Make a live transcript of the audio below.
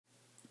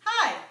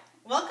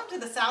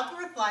the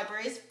Southworth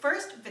Library's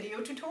first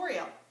video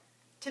tutorial.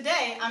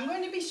 Today I'm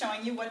going to be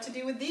showing you what to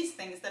do with these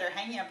things that are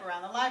hanging up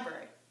around the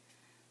library.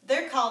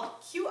 They're called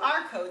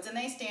QR codes and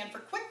they stand for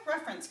Quick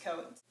Reference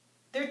Codes.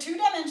 They're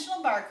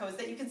two-dimensional barcodes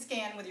that you can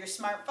scan with your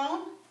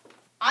smartphone,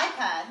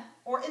 iPad,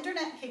 or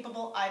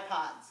internet-capable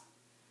iPods.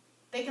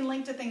 They can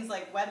link to things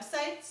like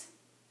websites,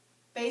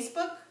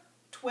 Facebook,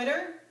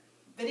 Twitter,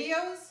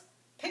 videos,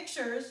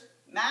 pictures,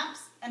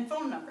 maps, and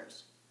phone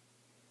numbers.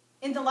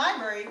 In the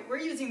library, we're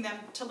using them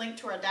to link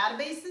to our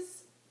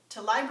databases,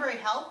 to library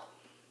help,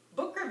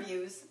 book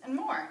reviews, and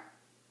more.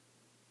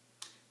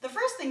 The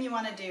first thing you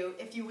want to do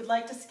if you would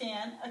like to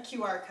scan a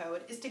QR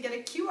code is to get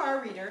a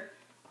QR reader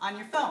on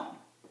your phone.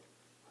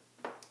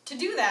 To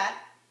do that,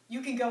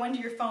 you can go into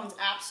your phone's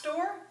app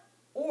store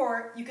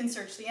or you can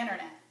search the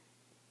internet.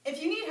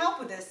 If you need help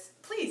with this,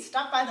 please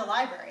stop by the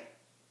library.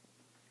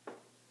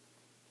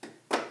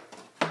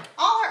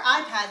 All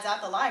our iPads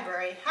at the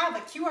library have a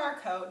QR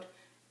code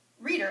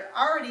reader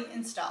already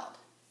installed.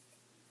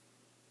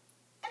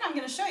 And I'm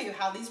going to show you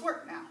how these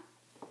work now.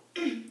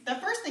 The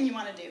first thing you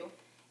want to do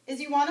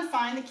is you want to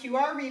find the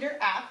QR reader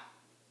app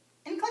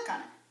and click on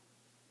it.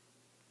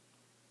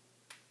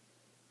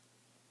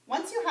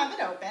 Once you have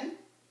it open,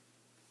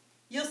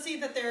 you'll see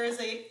that there is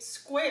a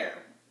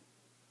square.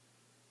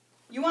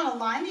 You want to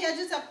line the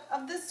edges up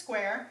of this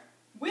square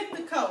with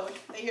the code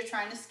that you're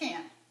trying to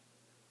scan.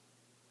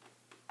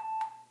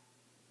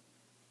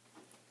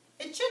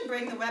 It should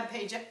bring the web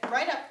page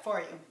right up for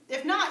you.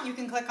 If not, you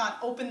can click on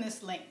Open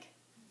this link.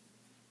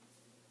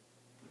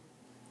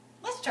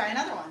 Let's try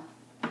another one.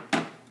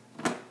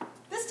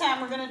 This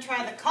time we're going to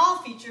try the call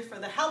feature for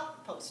the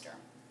help poster.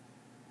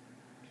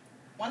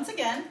 Once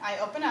again, I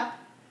open up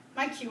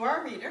my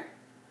QR reader.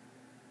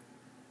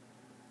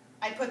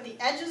 I put the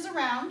edges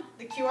around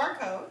the QR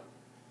code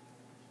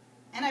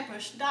and I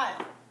push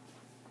dial.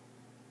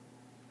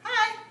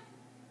 Hi,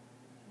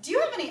 do you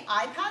have any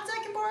iPads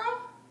I can borrow?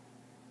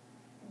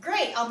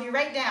 Great, I'll be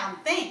right down.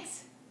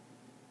 Thanks.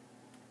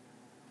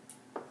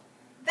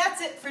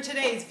 That's it for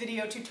today's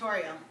video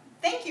tutorial.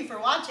 Thank you for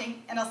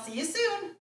watching, and I'll see you soon.